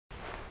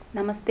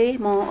नमस्ते,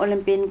 म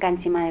ओलम्पियन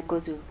कान्छीमाया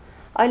कोजु।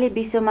 अहिले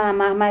विश्वमा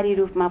महामारी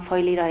रूपमा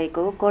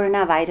फैलिरहेको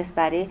कोरोना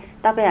भाइरसबारे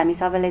तपाईँ हामी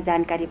सबैलाई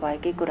जानकारी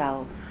भएकै कुरा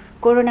हो।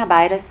 कोरोना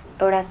भाइरस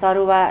एउटा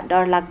सरुवा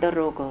डरलाग्दो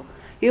रोग हो।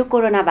 यो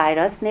कोरोना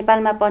भाइरस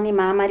नेपालमा पनि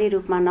महामारी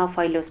रूपमा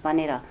नफैलोस्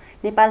भनेर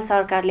नेपाल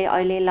सरकारले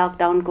अहिले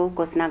लकडाउनको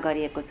घोषणा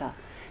गरिएको छ।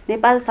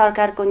 नेपाल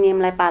सरकारको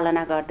नियमलाई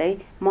पालना गर्दै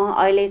म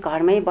अहिले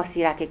घरमै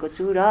बसिराखेको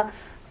छु र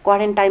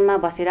क्वारेन्टाइनमा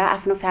बसेर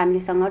आफ्नो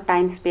फ्यामिलीसँग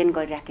टाइम स्पेन्ड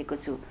गरिराखेको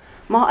छु।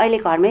 म अहिले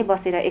घरमै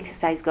बसेर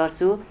एक्सर्साइज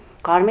गर्छु,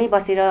 घरमै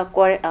बसेर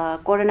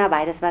कोरोना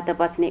भाइरसबाट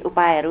बच्ने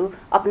उपायहरू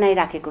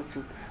अपनाइराखेको छु।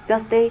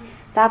 जस्तै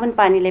साबुन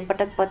पानीले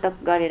पटक पटक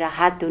गरेर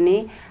हात धुने,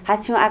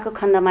 हाच्छिउँ आएको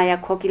खण्डमा या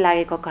खोकी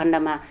लागेको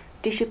खण्डमा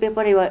टिस्यु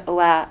पेपर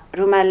वा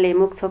रुमालले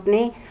मुख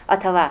छोप्ने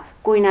अथवा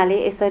कुइनाले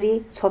यसरी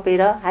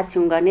छोपेर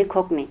हाच्छिउँ गर्ने,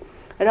 खोक्ने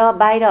र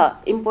बाहिर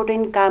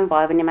इम्पोर्टेन्ट काम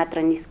भयो भने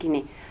मात्र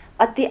निस्किने।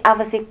 अति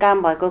आवश्यक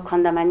काम भएको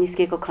खण्डमा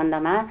निस्केको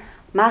खण्डमा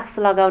मास्क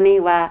लगाउने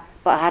वा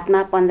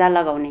हातमा पन्जा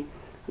लगाउने।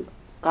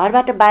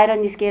 घरबाट बाहिर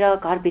निस्केर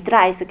घरभित्र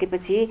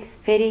आइसकेपछि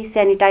फेरि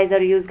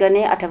सेनिटाइजर युज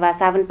गर्ने अथवा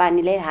साबुन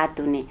पानीले हात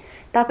धुने।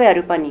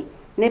 तपाईँहरू पनि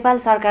नेपाल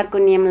सरकारको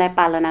नियमलाई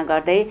पालना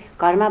गर्दै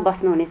घरमा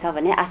बस्नुहुनेछ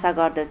भन्ने आशा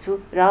गर्दछु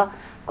र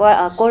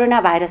कोरोना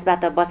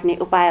भाइरसबाट बच्ने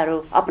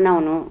उपायहरू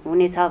अपनाउनु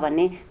हुनेछ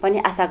भन्ने पनि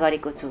आशा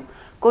गरेको छु।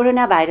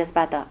 कोरोना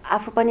भाइरसबाट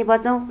आफू पनि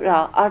बचौँ र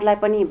अरूलाई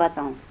पनि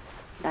बचाउँ।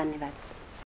 धन्यवाद।